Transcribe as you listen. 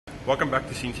Welcome back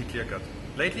to CNC Clearcut.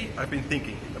 Lately I've been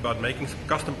thinking about making some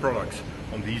custom products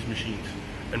on these machines.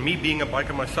 And me being a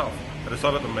biker myself, I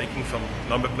decided on making some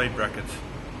number plate brackets.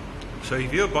 So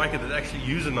if you're a biker that actually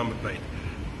uses a number plate,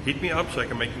 hit me up so I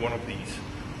can make you one of these.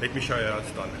 Let me show you how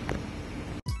it's done.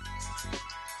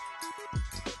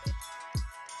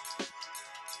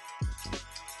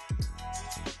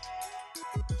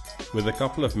 With a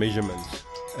couple of measurements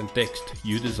and text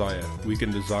you desire, we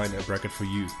can design a bracket for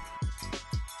you.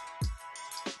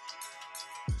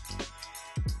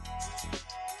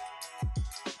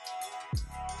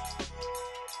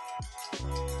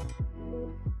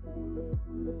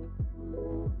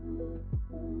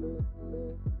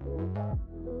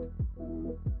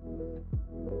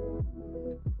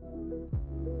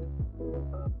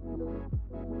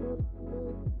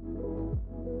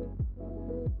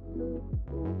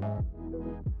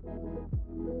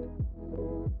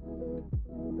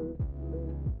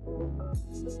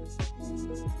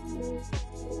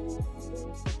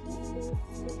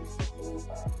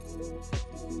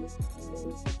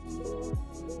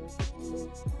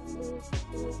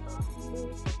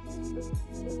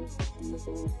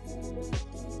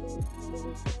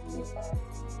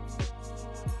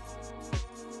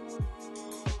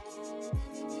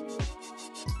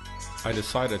 I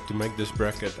decided to make this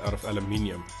bracket out of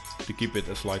aluminium to keep it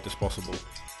as light as possible.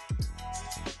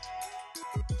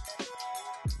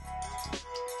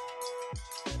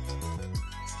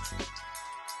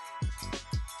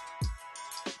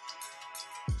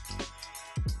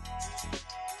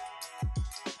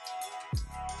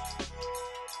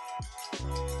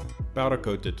 Powder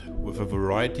coat it with a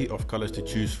variety of colors to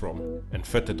choose from and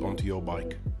fit it onto your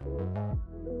bike.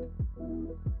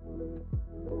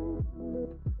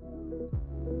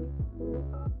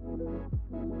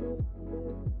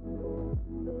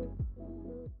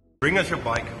 Bring us your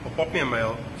bike or pop me a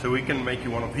mail so we can make you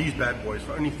one of these bad boys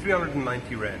for only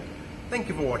 390 Rand. Thank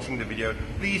you for watching the video.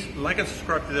 Please like and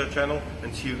subscribe to their channel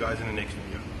and see you guys in the next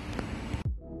video.